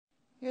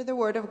Hear the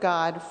word of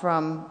God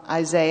from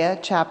Isaiah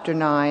chapter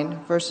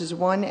 9, verses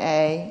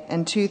 1a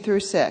and 2 through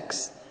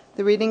 6.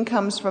 The reading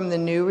comes from the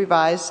New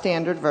Revised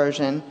Standard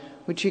Version,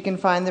 which you can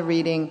find the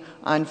reading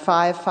on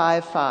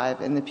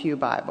 555 in the Pew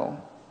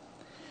Bible.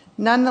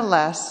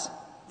 Nonetheless,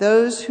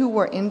 those who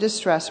were in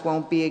distress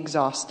won't be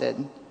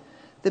exhausted.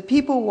 The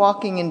people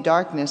walking in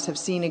darkness have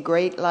seen a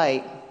great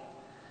light.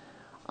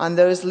 On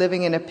those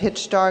living in a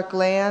pitch-dark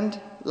land,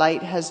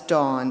 light has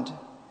dawned.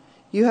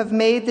 You have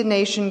made the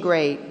nation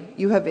great.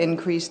 You have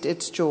increased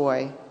its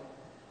joy.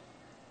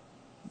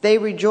 They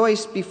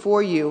rejoice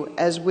before you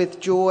as with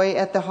joy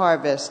at the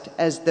harvest,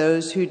 as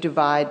those who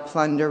divide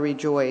plunder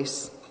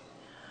rejoice.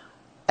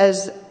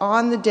 As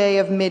on the day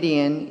of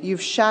Midian,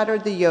 you've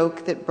shattered the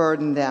yoke that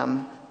burdened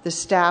them, the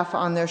staff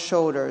on their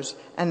shoulders,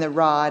 and the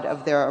rod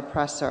of their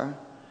oppressor.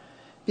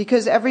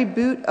 Because every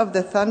boot of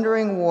the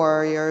thundering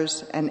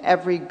warriors and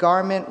every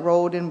garment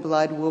rolled in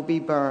blood will be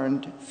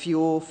burned,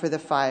 fuel for the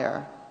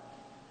fire.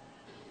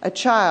 A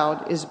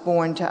child is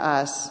born to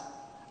us,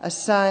 a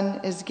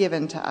son is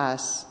given to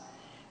us,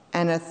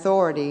 and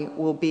authority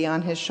will be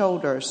on his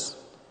shoulders.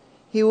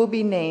 He will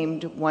be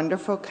named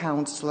Wonderful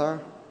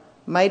Counselor,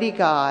 Mighty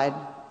God,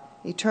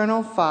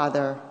 Eternal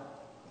Father,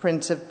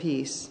 Prince of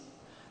Peace.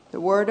 The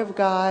word of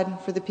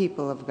God for the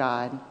people of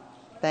God.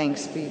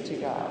 Thanks be to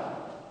God.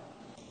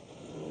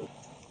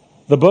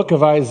 The book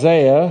of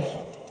Isaiah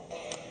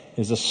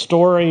is a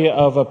story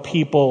of a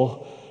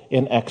people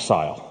in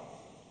exile.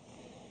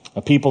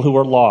 A people who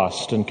were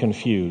lost and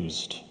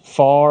confused,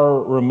 far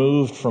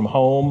removed from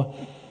home,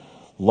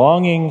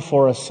 longing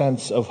for a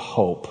sense of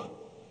hope,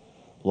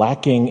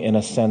 lacking in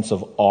a sense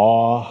of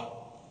awe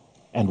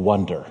and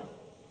wonder.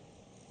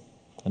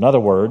 In other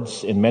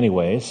words, in many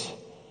ways,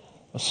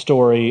 a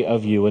story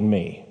of you and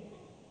me.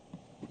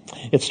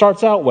 It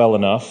starts out well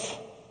enough.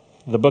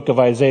 The book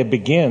of Isaiah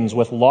begins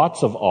with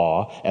lots of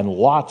awe and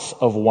lots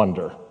of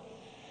wonder,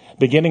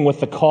 beginning with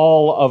the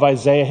call of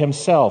Isaiah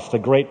himself, the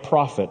great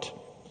prophet,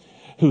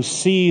 who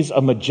sees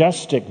a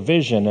majestic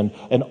vision and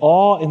an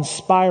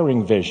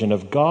awe-inspiring vision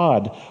of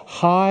God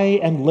high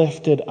and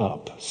lifted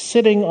up,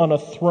 sitting on a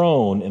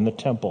throne in the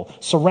temple,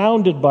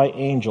 surrounded by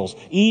angels,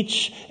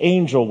 each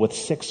angel with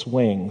 6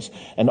 wings,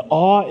 an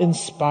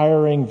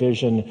awe-inspiring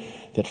vision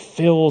that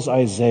fills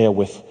Isaiah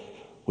with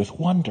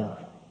wonder.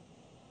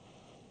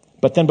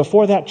 But then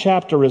before that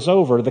chapter is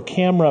over, the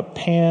camera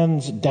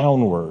pans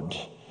downward,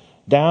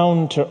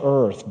 down to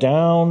earth,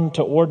 down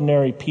to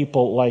ordinary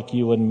people like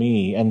you and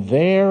me. And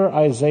there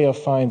Isaiah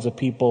finds a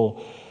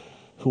people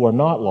who are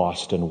not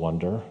lost in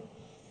wonder,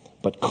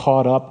 but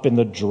caught up in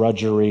the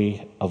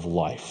drudgery of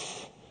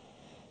life,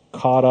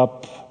 caught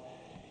up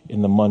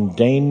in the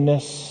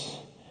mundaneness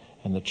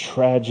and the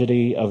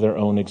tragedy of their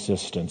own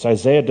existence.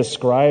 Isaiah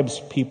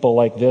describes people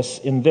like this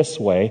in this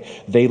way: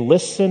 they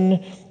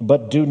listen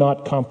but do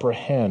not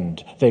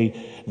comprehend.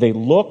 They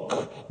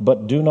look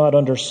but do not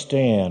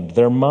understand.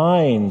 Their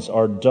minds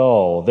are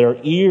dull. Their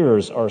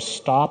ears are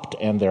stopped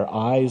and their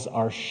eyes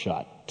are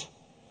shut.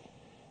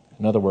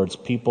 In other words,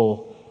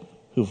 people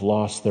who've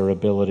lost their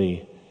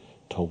ability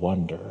to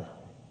wonder.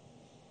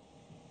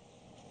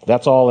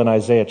 That's all in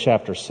Isaiah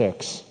chapter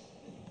 6.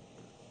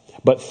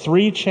 But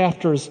 3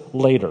 chapters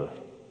later,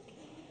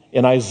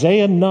 in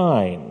Isaiah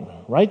 9,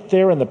 right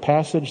there in the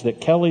passage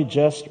that Kelly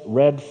just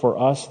read for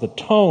us, the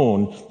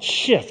tone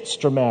shifts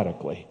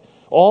dramatically.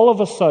 All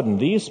of a sudden,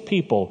 these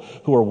people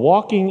who are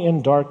walking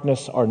in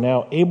darkness are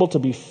now able to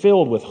be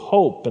filled with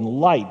hope and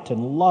light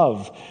and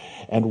love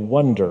and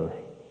wonder.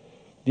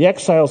 The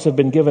exiles have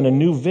been given a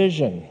new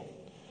vision,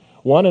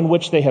 one in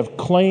which they have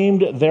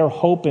claimed their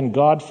hope in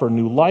God for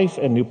new life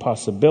and new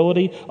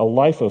possibility, a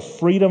life of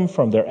freedom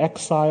from their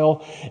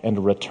exile and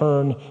a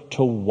return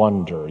to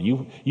wonder.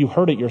 You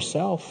heard it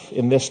yourself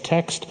in this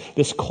text,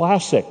 this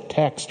classic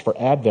text for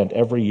Advent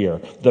every year.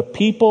 The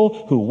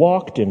people who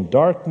walked in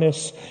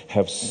darkness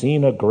have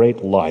seen a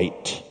great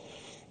light.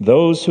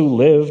 Those who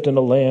lived in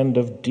a land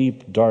of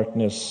deep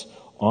darkness,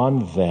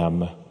 on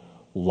them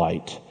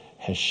light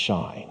has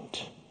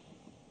shined.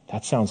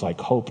 That sounds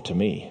like hope to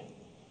me.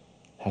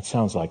 That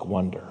sounds like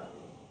wonder.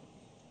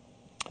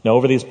 Now,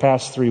 over these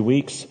past 3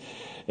 weeks,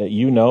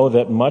 you know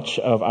that much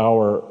of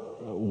our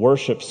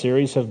worship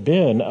series have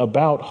been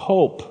about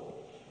hope.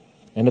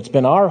 And it's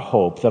been our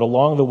hope that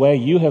along the way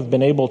you have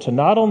been able to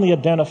not only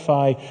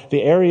identify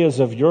the areas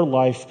of your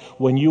life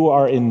when you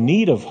are in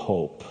need of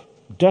hope,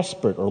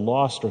 desperate or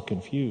lost or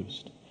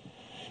confused,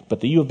 but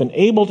that you have been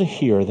able to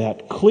hear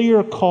that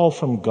clear call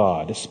from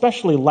God,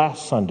 especially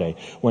last Sunday,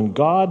 when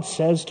God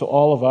says to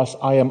all of us,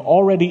 I am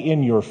already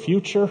in your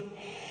future,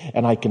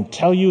 and I can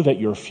tell you that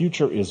your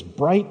future is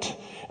bright,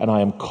 and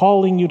I am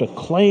calling you to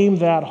claim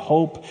that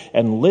hope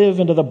and live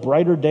into the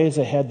brighter days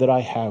ahead that I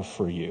have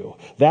for you.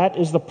 That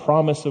is the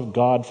promise of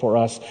God for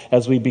us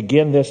as we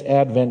begin this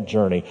Advent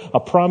journey, a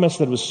promise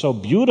that was so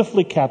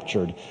beautifully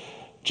captured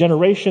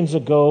generations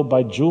ago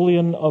by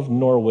Julian of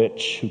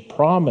Norwich, who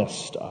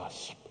promised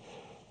us,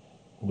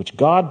 which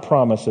God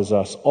promises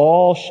us,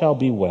 all shall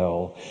be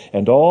well,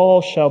 and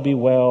all shall be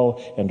well,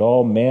 and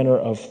all manner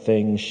of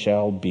things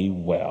shall be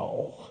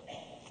well.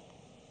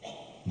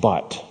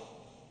 But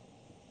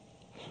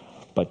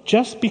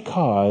just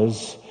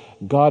because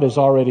God is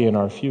already in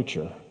our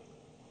future,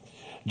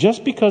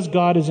 just because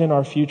God is in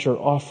our future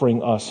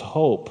offering us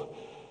hope,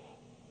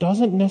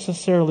 doesn't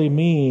necessarily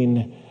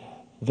mean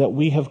that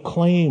we have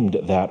claimed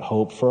that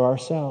hope for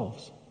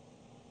ourselves.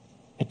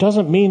 It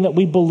doesn't mean that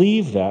we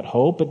believe that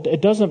hope.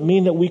 It doesn't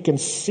mean that we can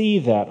see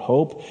that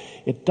hope.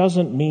 It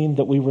doesn't mean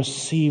that we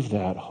receive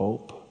that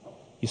hope.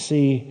 You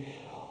see,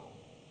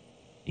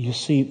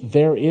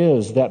 there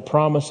is that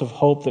promise of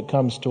hope that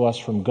comes to us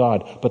from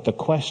God. But the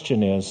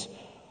question is,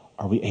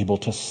 are we able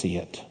to see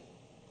it?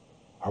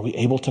 Are we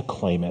able to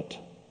claim it?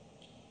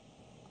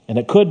 And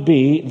it could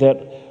be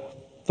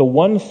that the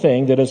one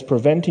thing that is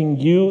preventing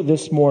you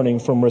this morning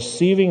from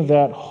receiving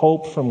that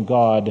hope from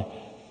God,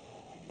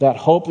 that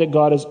hope that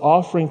God is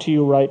offering to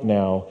you right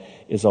now,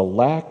 is a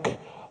lack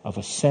of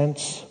a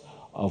sense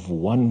of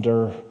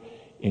wonder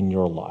in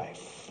your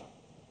life.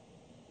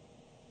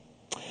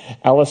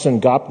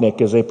 Alison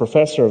Gopnik is a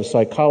professor of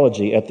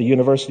psychology at the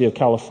University of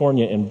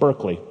California in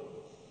Berkeley.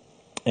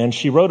 And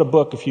she wrote a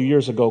book a few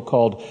years ago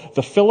called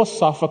The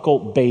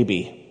Philosophical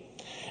Baby.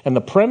 And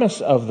the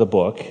premise of the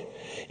book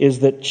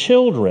is that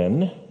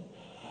children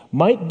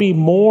might be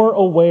more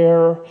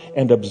aware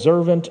and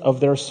observant of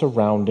their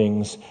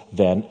surroundings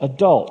than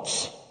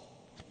adults.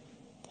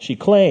 She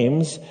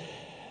claims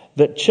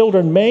that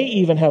children may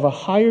even have a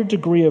higher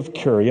degree of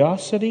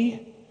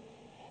curiosity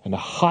and a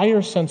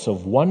higher sense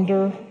of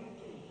wonder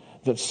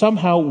that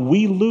somehow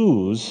we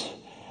lose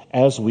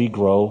as we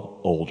grow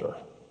older.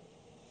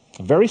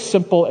 A very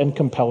simple and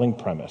compelling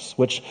premise,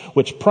 which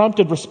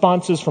prompted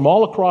responses from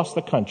all across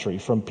the country,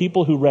 from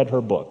people who read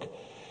her book.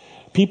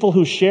 People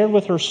who shared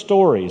with her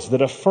stories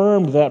that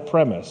affirmed that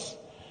premise,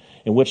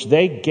 in which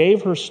they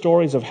gave her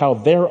stories of how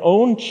their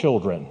own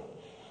children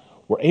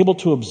were able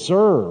to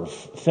observe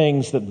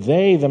things that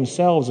they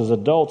themselves as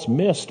adults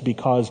missed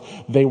because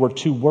they were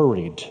too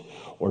worried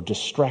or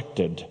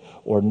distracted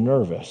or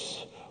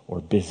nervous or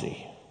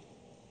busy.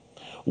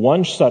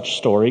 One such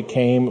story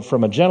came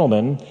from a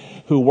gentleman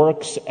who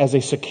works as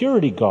a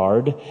security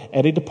guard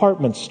at a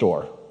department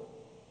store.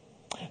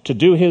 To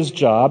do his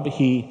job,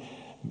 he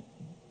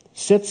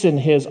sits in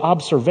his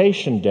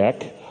observation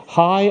deck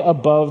high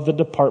above the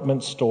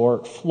department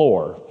store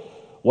floor,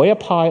 way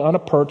up high on a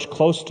perch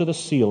close to the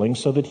ceiling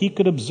so that he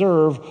could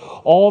observe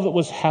all that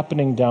was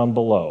happening down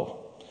below,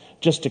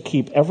 just to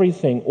keep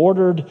everything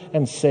ordered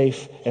and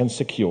safe and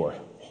secure.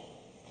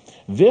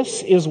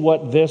 This is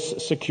what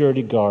this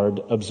security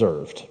guard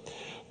observed.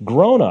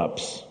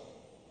 Grown-ups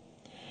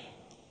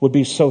would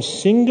be so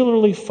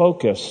singularly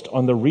focused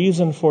on the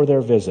reason for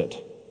their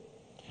visit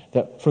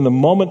that from the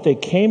moment they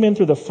came in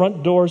through the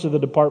front doors of the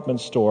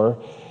department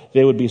store,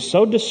 they would be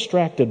so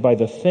distracted by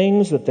the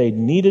things that they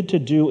needed to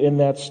do in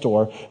that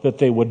store that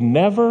they would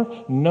never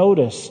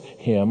notice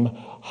him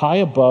high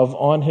above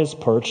on his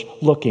perch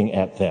looking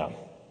at them.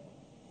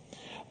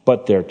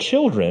 But their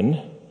children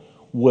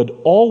would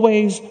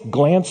always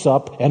glance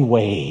up and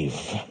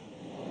wave.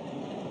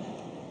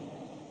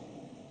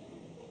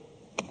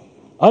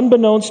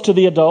 Unbeknownst to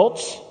the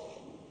adults,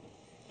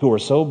 who were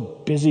so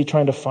busy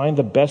trying to find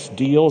the best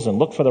deals and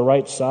look for the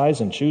right size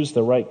and choose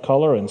the right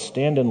color and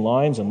stand in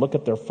lines and look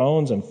at their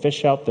phones and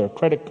fish out their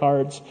credit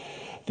cards,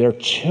 their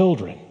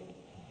children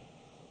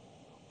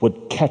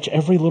would catch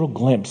every little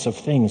glimpse of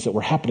things that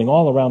were happening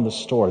all around the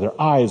store.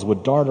 Their eyes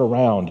would dart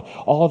around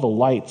all of the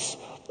lights,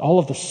 all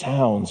of the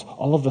sounds,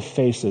 all of the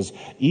faces,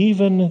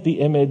 even the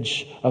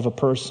image of a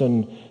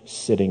person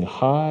sitting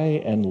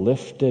high and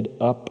lifted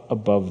up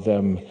above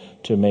them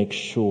to make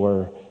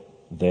sure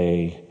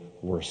they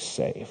were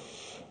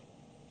safe.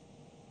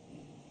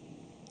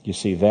 You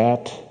see,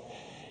 that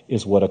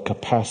is what a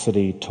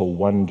capacity to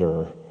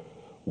wonder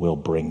will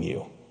bring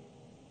you.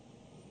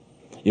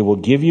 It will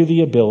give you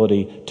the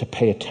ability to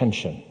pay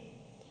attention,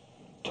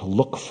 to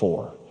look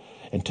for,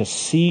 and to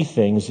see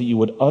things that you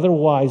would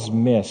otherwise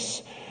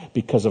miss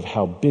because of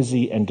how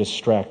busy and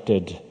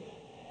distracted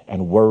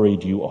and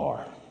worried you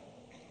are.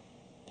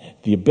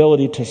 The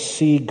ability to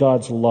see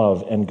God's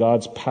love and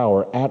God's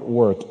power at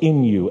work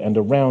in you and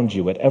around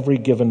you at every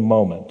given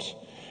moment.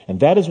 And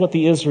that is what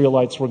the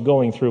Israelites were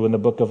going through in the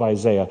book of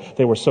Isaiah.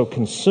 They were so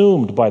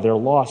consumed by their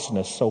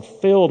lostness, so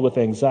filled with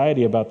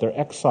anxiety about their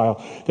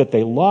exile, that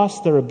they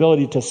lost their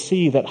ability to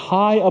see that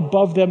high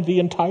above them the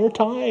entire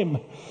time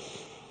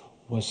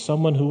was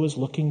someone who was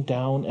looking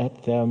down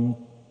at them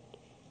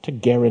to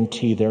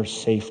guarantee their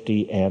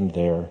safety and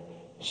their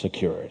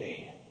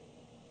security.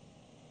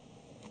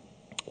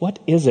 What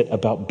is it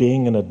about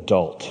being an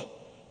adult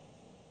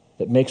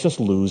that makes us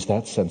lose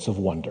that sense of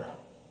wonder?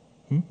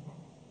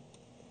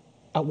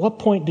 At what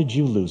point did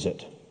you lose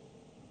it?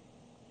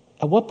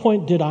 At what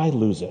point did I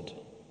lose it?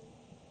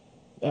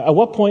 At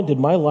what point did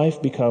my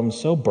life become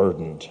so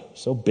burdened,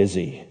 so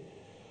busy,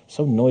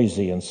 so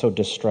noisy, and so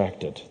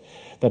distracted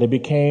that I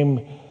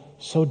became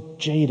so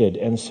jaded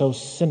and so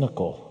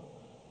cynical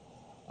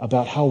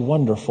about how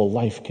wonderful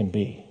life can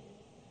be?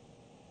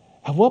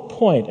 At what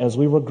point, as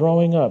we were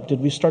growing up, did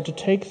we start to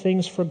take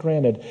things for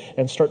granted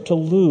and start to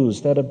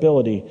lose that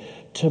ability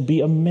to be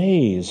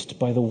amazed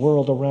by the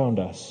world around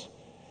us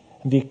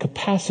and the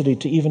capacity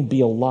to even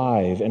be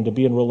alive and to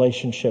be in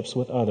relationships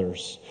with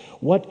others?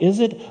 What is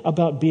it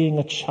about being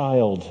a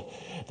child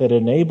that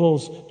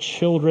enables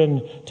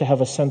children to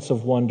have a sense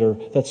of wonder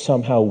that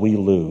somehow we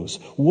lose?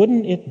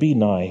 Wouldn't it be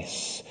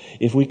nice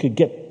if we could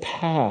get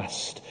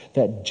past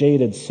that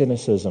jaded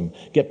cynicism,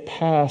 get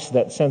past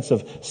that sense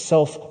of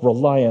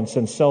self-reliance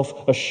and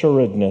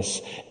self-assuredness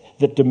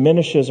that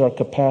diminishes our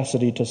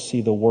capacity to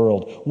see the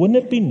world?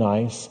 Wouldn't it be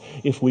nice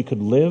if we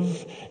could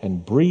live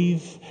and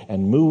breathe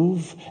and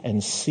move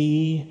and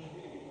see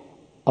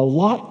a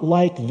lot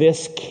like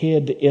this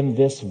kid in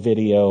this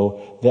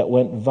video that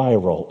went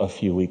viral a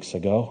few weeks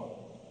ago?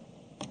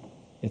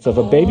 It's of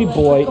a baby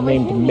boy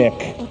named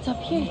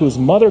Mick, whose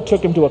mother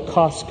took him to a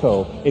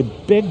Costco, a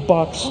big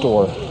box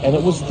store, and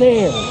it was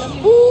there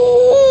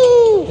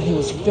that he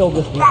was filled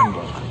with wonder.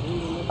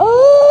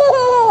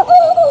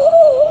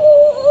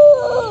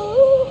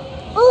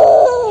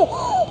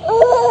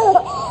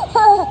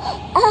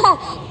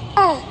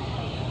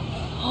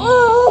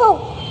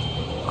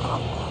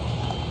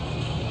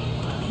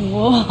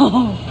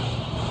 Whoa.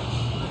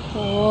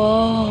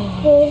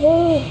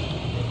 Whoa.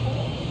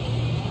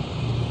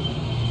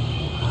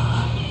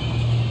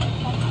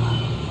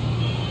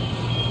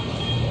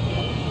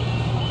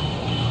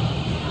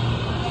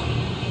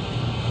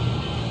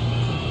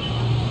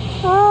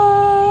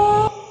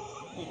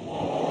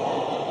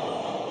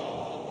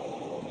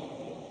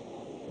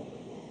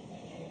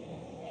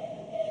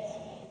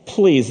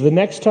 Please, the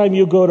next time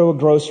you go to a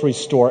grocery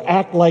store,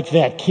 act like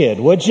that kid,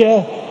 would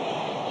you?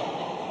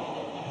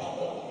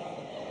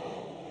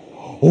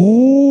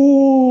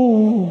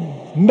 Ooh,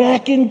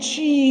 mac and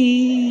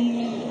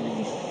cheese.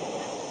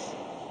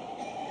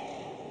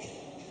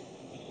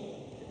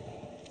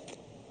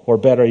 Or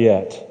better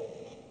yet,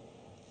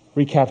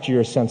 recapture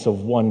your sense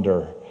of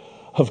wonder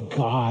of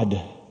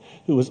God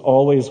who is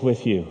always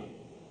with you,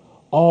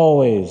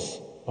 always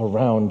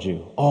around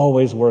you,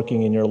 always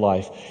working in your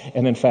life.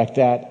 And in fact,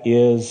 that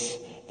is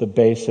the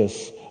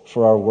basis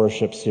for our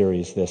worship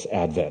series this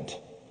Advent.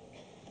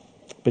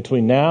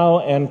 Between now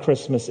and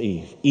Christmas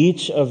Eve,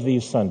 each of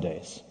these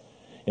Sundays,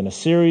 in a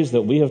series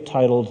that we have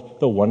titled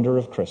The Wonder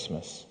of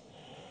Christmas,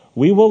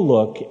 we will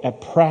look at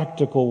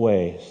practical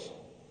ways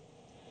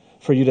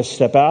for you to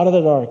step out of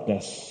the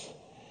darkness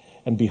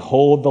and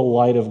behold the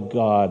light of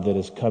God that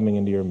is coming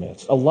into your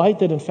midst. A light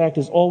that, in fact,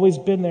 has always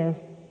been there,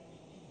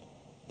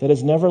 that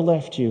has never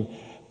left you,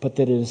 but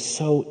that it is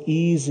so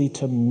easy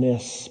to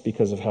miss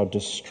because of how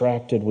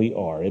distracted we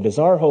are. It is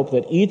our hope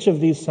that each of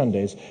these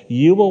Sundays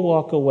you will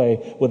walk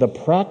away with a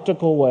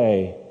practical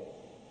way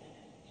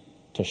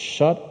to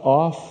shut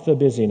off the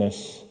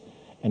busyness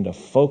and to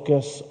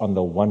focus on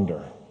the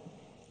wonder.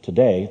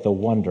 Today, the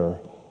wonder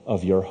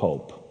of your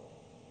hope.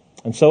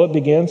 And so it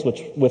begins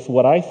with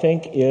what I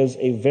think is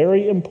a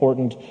very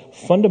important,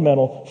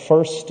 fundamental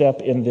first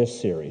step in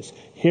this series.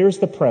 Here's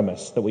the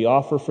premise that we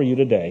offer for you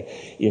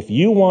today. If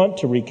you want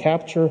to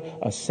recapture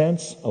a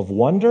sense of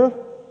wonder,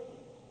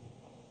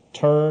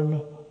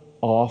 turn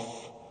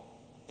off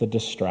the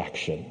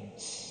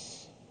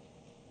distractions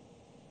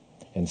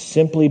and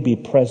simply be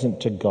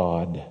present to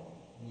God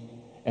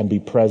and be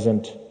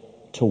present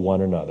to one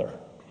another.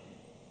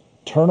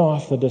 Turn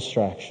off the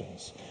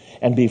distractions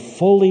and be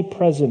fully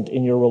present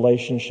in your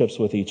relationships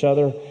with each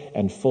other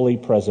and fully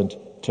present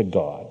to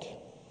God.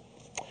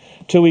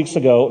 2 weeks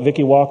ago,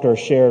 Vicki Walker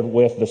shared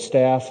with the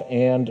staff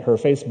and her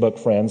Facebook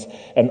friends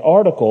an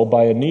article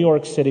by a New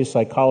York City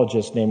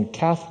psychologist named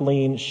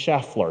Kathleen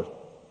Schaffler,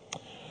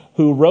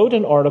 who wrote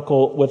an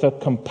article with a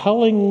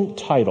compelling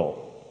title.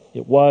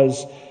 It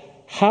was,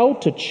 How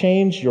to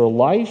Change Your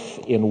Life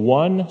in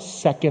 1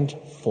 Second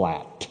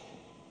Flat.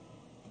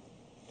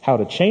 How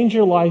to Change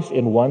Your Life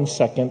in 1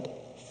 Second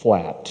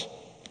Flat.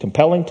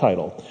 Compelling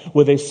title,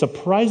 with a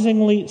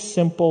surprisingly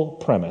simple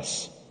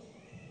premise.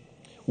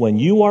 When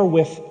you are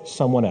with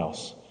someone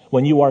else,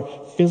 when you are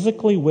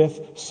physically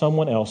with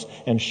someone else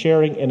and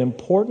sharing an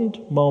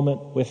important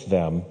moment with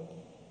them,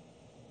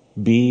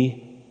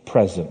 be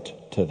present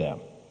to them.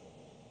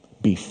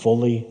 Be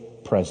fully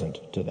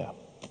present to them.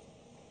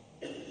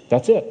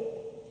 That's it.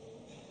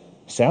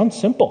 Sounds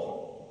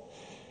simple,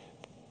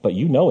 but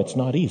you know it's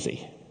not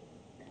easy.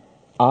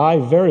 I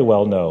very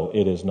well know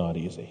it is not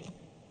easy.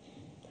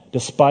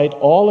 Despite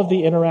all of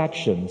the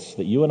interactions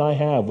that you and I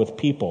have with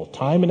people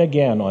time and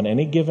again on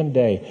any given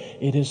day,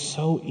 it is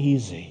so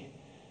easy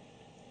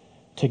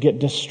to get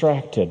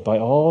distracted by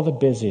all the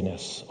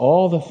busyness,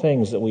 all the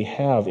things that we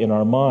have in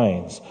our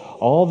minds,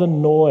 all the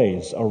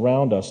noise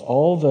around us,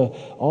 all the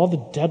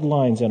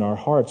deadlines in our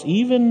hearts,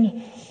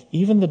 even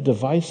the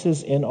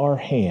devices in our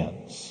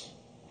hands.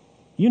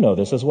 You know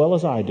this as well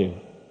as I do.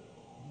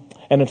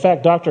 And in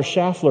fact, Dr.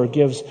 Schaffler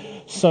gives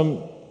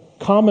some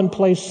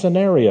commonplace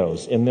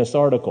scenarios in this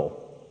article,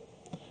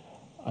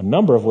 a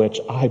number of which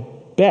I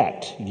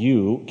bet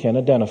you can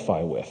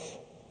identify with.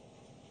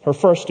 Her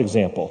first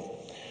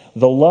example,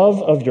 the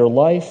love of your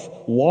life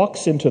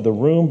walks into the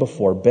room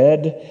before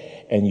bed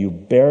and you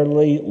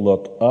barely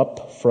look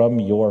up from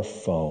your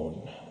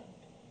phone.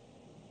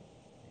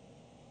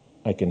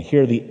 I can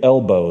hear the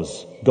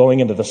elbows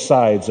going into the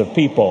sides of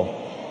people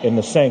in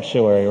the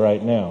sanctuary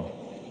right now.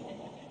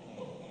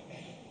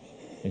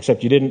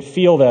 Except you didn't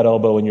feel that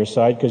elbow in your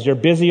side because you're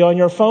busy on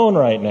your phone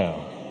right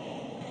now.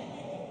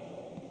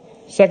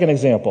 Second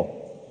example.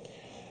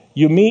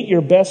 You meet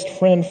your best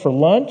friend for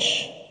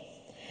lunch,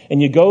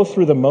 and you go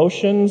through the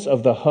motions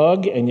of the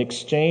hug and you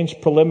exchange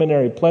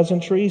preliminary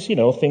pleasantries,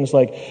 things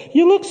like,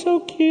 "You look so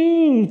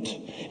cute,"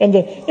 and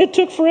 "It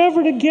took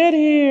forever to get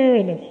here,"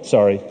 and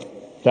sorry,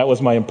 that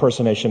was my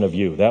impersonation of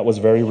you. That was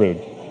very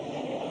rude.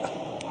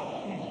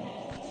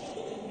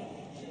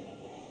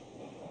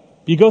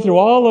 You go through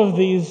all of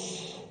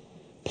these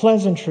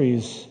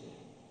pleasantries,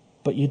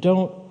 but you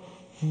don't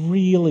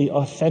really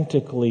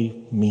authentically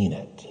mean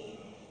it.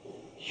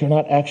 You're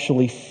not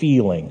actually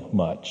feeling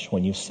much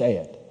when you say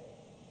it.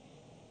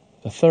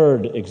 The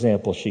third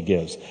example she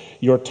gives,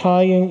 you're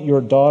tying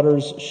your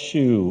daughter's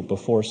shoe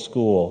before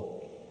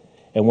school,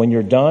 and when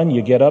you're done,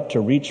 you get up to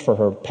reach for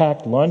her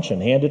packed lunch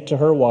and hand it to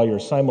her while you're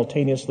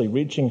simultaneously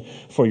reaching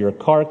for your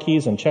car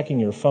keys and checking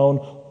your phone,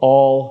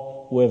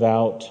 all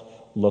without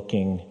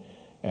looking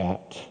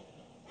at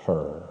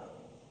her.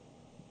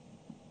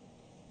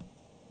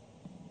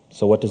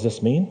 So what does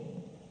this mean?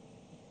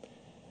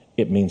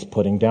 It means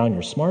putting down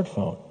your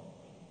smartphone.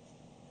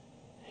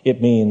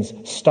 It means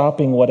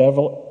stopping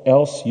whatever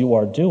else you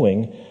are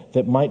doing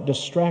that might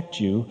distract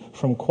you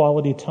from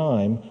quality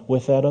time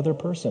with that other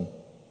person.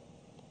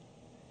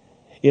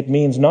 It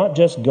means not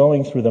just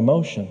going through the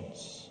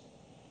motions,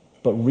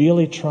 but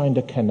really trying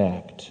to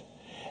connect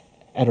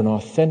at an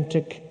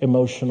authentic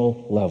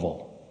emotional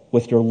level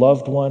with your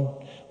loved one,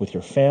 with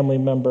your family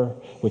member,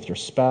 with your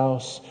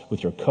spouse,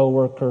 with your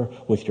coworker,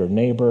 with your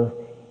neighbor,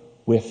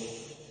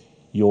 with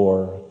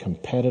your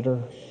competitor,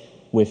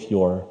 with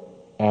your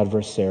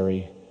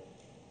adversary,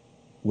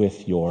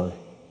 with your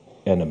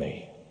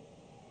enemy.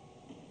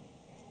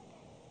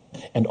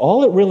 And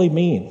all it really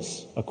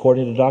means,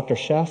 according to Dr.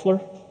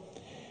 Schaffler,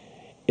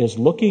 is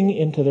looking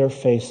into their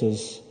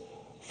faces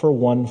for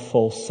one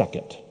full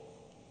second.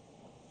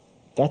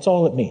 That's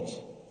all it means.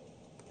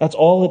 That's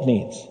all it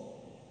needs.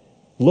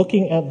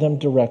 Looking at them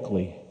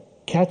directly,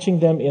 catching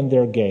them in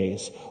their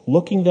gaze,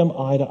 looking them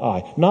eye to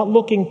eye, not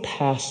looking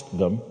past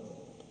them,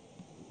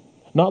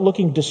 not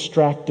looking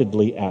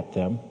distractedly at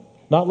them,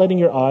 not letting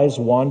your eyes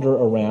wander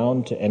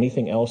around to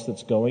anything else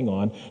that's going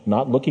on,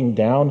 not looking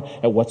down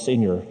at what's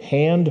in your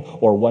hand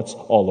or what's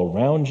all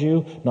around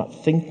you, not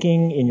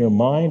thinking in your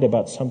mind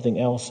about something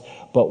else,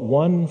 but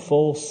one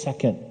full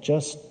second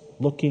just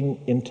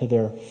looking into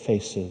their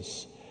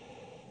faces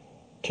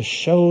to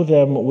show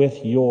them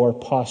with your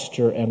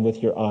posture and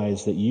with your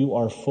eyes that you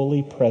are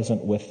fully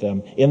present with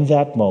them in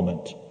that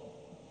moment.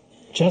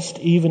 Just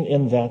even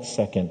in that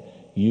second,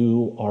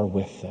 you are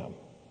with them.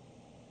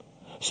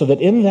 So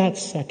that in that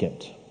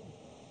second,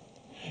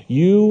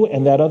 you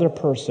and that other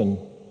person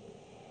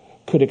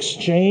could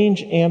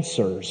exchange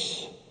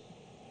answers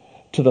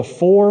to the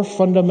four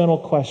fundamental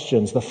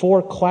questions, the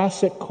four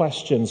classic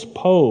questions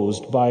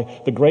posed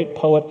by the great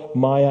poet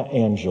Maya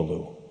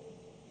Angelou.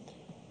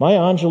 Maya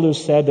Angelou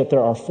said that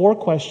there are four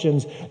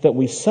questions that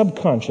we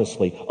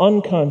subconsciously,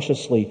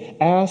 unconsciously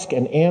ask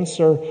and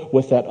answer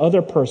with that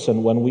other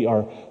person when we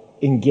are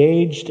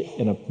engaged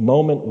in a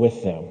moment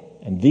with them.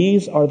 And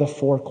these are the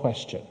four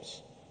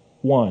questions.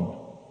 1,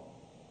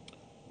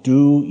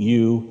 do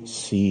you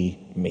see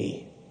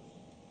me?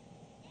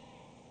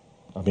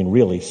 I mean,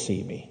 really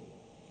see me.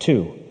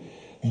 2,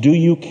 do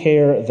you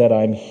care that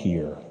I'm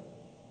here?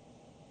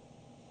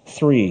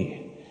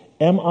 3,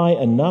 am I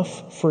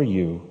enough for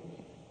you,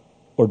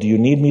 or do you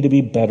need me to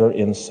be better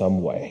in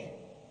some way?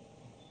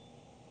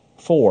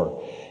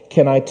 4,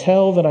 can I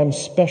tell that I'm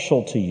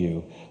special to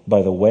you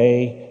by the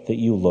way that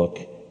you look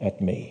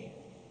at me?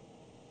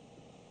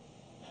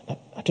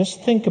 Now,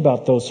 just think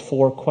about those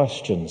four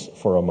questions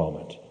for a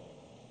moment.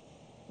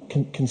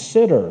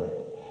 Consider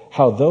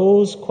how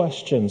those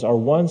questions are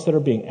ones that are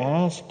being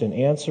asked and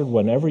answered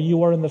whenever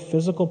you are in the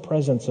physical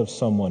presence of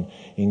someone,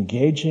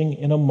 engaging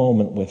in a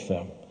moment with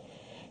them.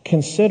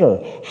 Consider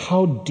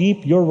how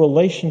deep your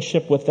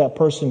relationship with that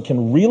person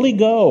can really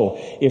go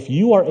if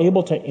you are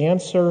able to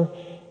answer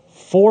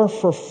 4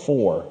 for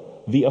 4,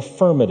 the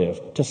affirmative,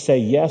 to say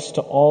yes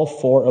to all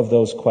 4 of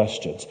those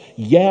questions.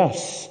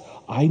 Yes,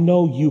 I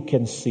know you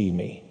can see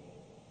me.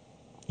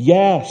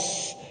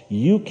 Yes,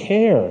 you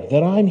care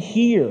that I'm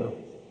here.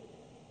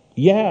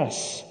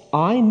 Yes,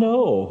 I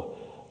know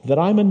that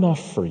I'm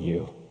enough for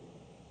you.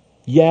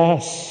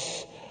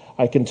 Yes,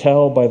 I can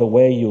tell by the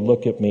way you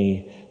look at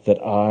me that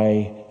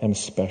I am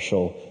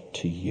special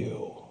to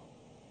you.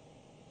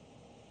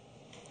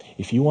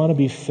 If you want to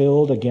be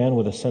filled again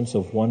with a sense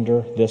of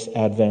wonder this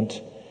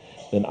Advent,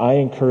 then I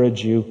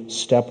encourage you,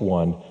 step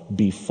 1,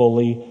 be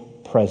fully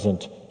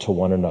present to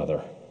one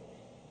another.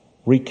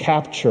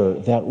 Recapture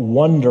that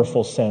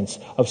wonderful sense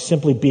of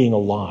simply being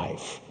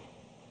alive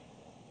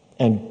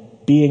and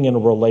being in a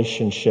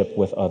relationship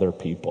with other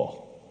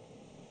people.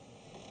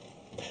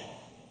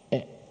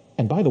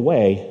 And by the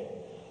way,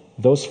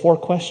 those 4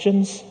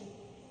 questions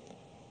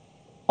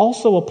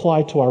also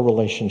apply to our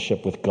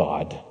relationship with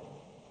God.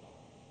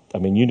 I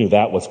mean, you knew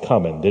that was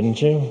coming,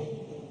 didn't you?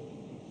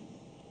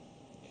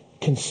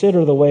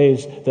 Consider the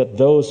ways that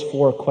those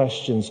 4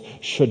 questions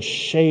should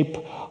shape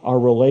our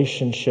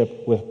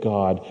relationship with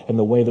God and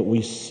the way that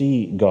we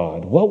see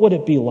God. What would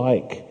it be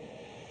like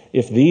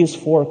if these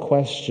 4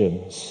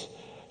 questions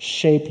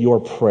shape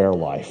your prayer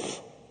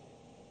life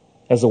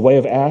as a way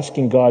of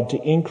asking God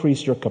to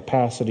increase your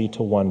capacity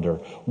to wonder?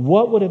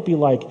 What would it be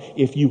like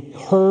if you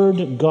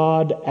heard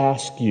God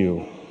ask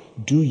you,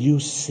 "Do you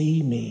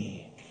see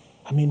me?"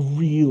 I mean,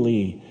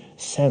 really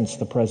sense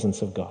the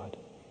presence of God.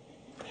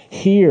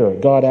 Hear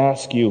God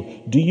ask you,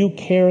 "Do you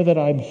care that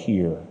I'm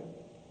here?"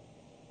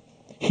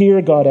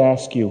 Hear God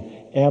ask you,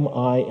 "Am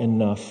I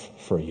enough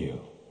for you?"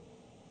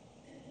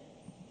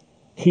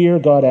 Hear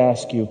God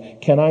ask you,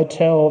 "Can I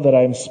tell that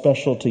I'm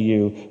special to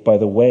you by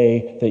the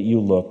way that you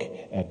look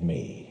at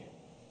me?"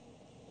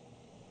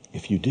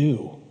 If you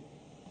do,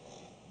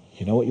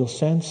 you know what you'll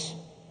sense?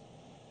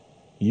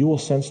 You will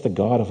sense the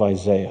God of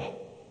Isaiah,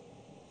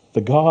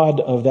 the God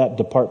of that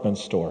department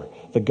store,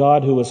 the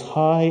God who is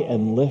high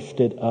and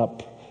lifted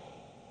up,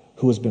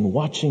 who has been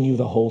watching you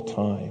the whole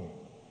time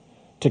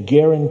to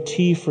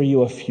guarantee for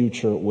you a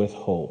future with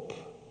hope.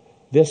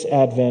 This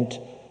Advent,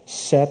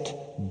 set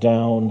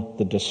down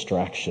the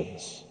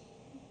distractions.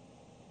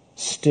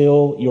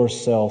 Still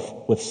yourself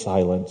with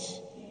silence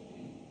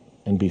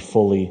and be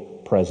fully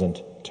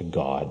present to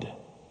God.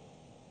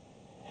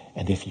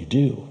 And if you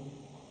do,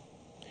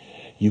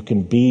 you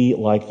can be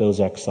like those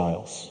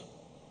exiles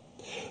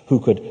who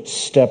could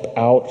step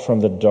out from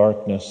the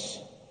darkness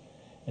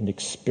and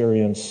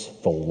experience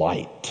the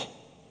light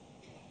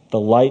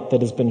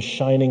that has been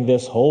shining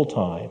this whole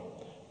time,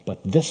 but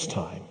this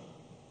time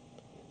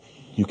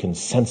you can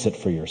sense it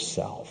for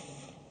yourself.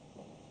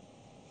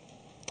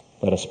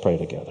 Let us pray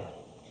together.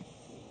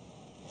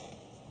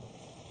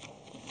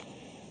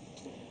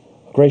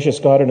 Gracious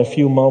God, in a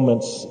few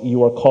moments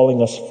you are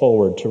calling us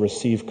forward to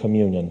receive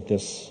communion,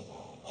 this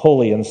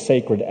holy and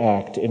sacred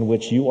act in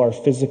which you are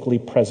physically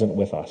present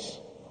with us.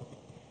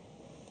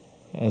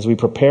 As we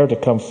prepare to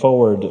come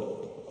forward,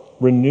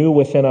 renew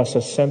within us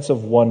a sense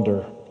of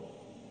wonder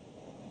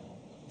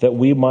that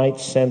we might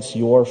sense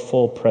your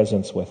full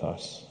presence with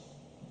us.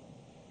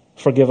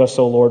 Forgive us,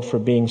 O Lord, for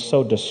being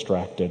so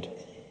distracted,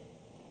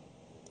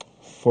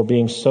 for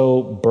being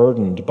so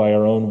burdened by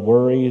our own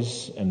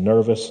worries and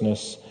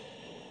nervousness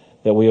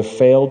that we have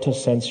failed to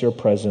sense your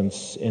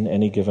presence in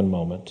any given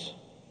moment.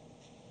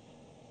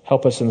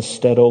 Help us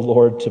instead, O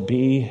Lord, to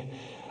be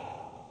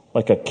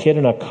like a kid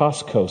in a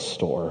Costco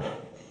store,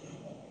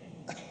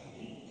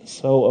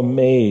 so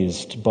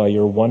amazed by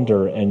your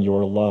wonder and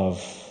your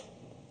love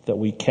that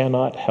we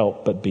cannot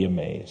help but be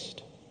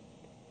amazed.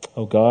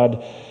 O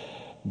God,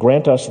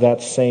 grant us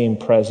that same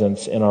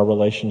presence in our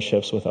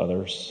relationships with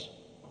others.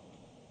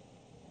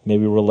 May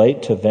we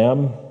relate to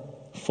them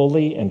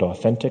fully and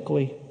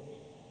authentically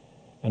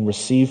and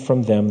receive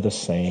from them the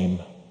same,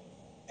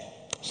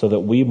 so that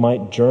we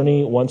might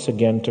journey once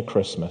again to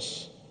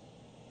Christmas,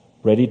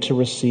 ready to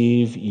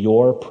receive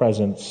your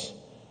presence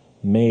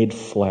made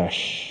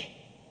flesh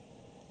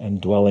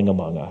and dwelling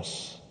among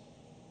us.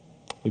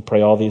 We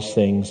pray all these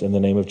things in the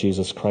name of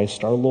Jesus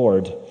Christ our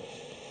Lord,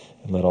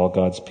 and let all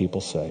God's people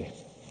say,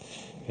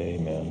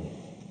 Amen.